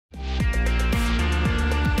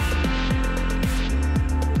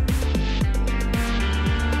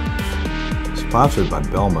sponsored by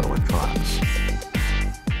Bellman Electronics.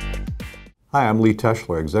 Hi, I'm Lee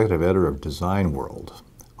Teschler, Executive Editor of Design World.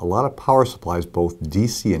 A lot of power supplies, both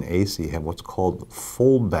DC and AC, have what's called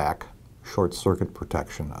foldback short circuit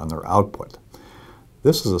protection on their output.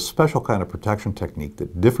 This is a special kind of protection technique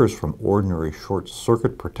that differs from ordinary short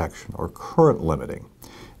circuit protection or current limiting.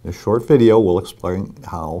 In this short video, we'll explain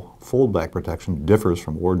how foldback protection differs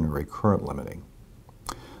from ordinary current limiting.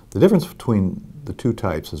 The difference between the two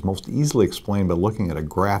types is most easily explained by looking at a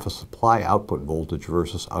graph of supply output voltage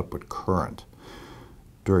versus output current.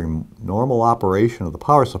 During normal operation of the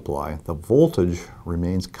power supply, the voltage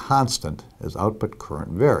remains constant as output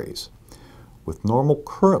current varies. With normal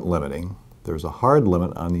current limiting, there's a hard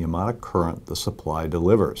limit on the amount of current the supply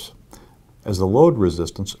delivers. As the load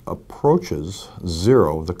resistance approaches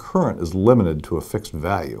zero, the current is limited to a fixed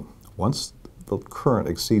value. Once the current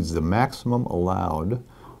exceeds the maximum allowed,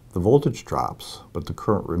 the voltage drops, but the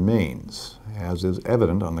current remains, as is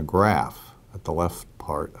evident on the graph at the left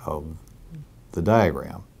part of the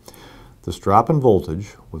diagram. This drop in voltage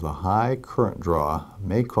with a high current draw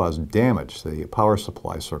may cause damage to the power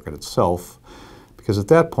supply circuit itself, because at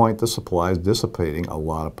that point the supply is dissipating a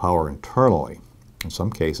lot of power internally. In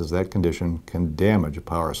some cases, that condition can damage a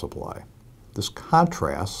power supply. This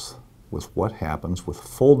contrasts with what happens with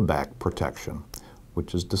foldback protection,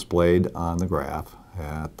 which is displayed on the graph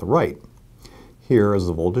at the right. Here, as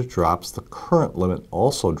the voltage drops, the current limit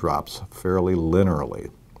also drops fairly linearly.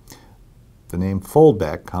 The name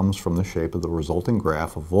foldback comes from the shape of the resulting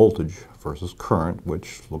graph of voltage versus current,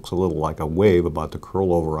 which looks a little like a wave about to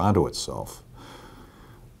curl over onto itself.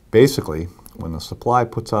 Basically, when the supply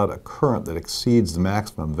puts out a current that exceeds the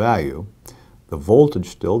maximum value, the voltage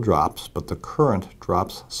still drops, but the current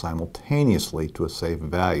drops simultaneously to a safe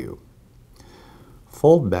value.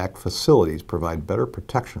 Foldback facilities provide better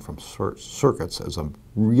protection from circuits, as a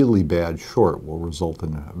really bad short will result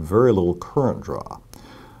in very little current draw.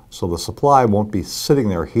 So the supply won't be sitting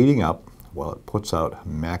there heating up while it puts out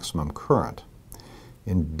maximum current.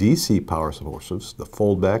 In DC power sources, the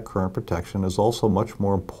foldback current protection is also much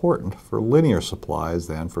more important for linear supplies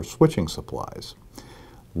than for switching supplies.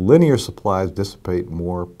 Linear supplies dissipate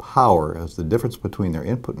more power as the difference between their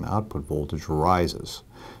input and output voltage rises.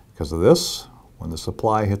 Because of this, when the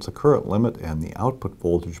supply hits a current limit and the output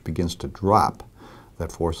voltage begins to drop,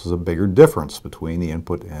 that forces a bigger difference between the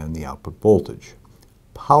input and the output voltage.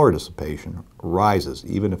 Power dissipation rises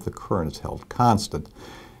even if the current is held constant,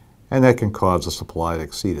 and that can cause the supply to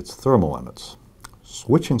exceed its thermal limits.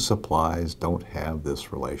 Switching supplies don't have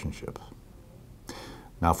this relationship.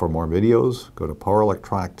 Now, for more videos, go to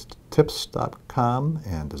powerelectronictips.com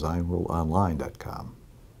and designworldonline.com.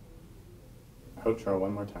 Outro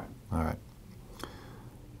one more time. All right.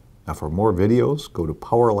 Now, for more videos, go to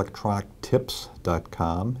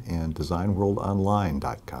powerelectronictips.com and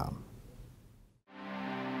designworldonline.com.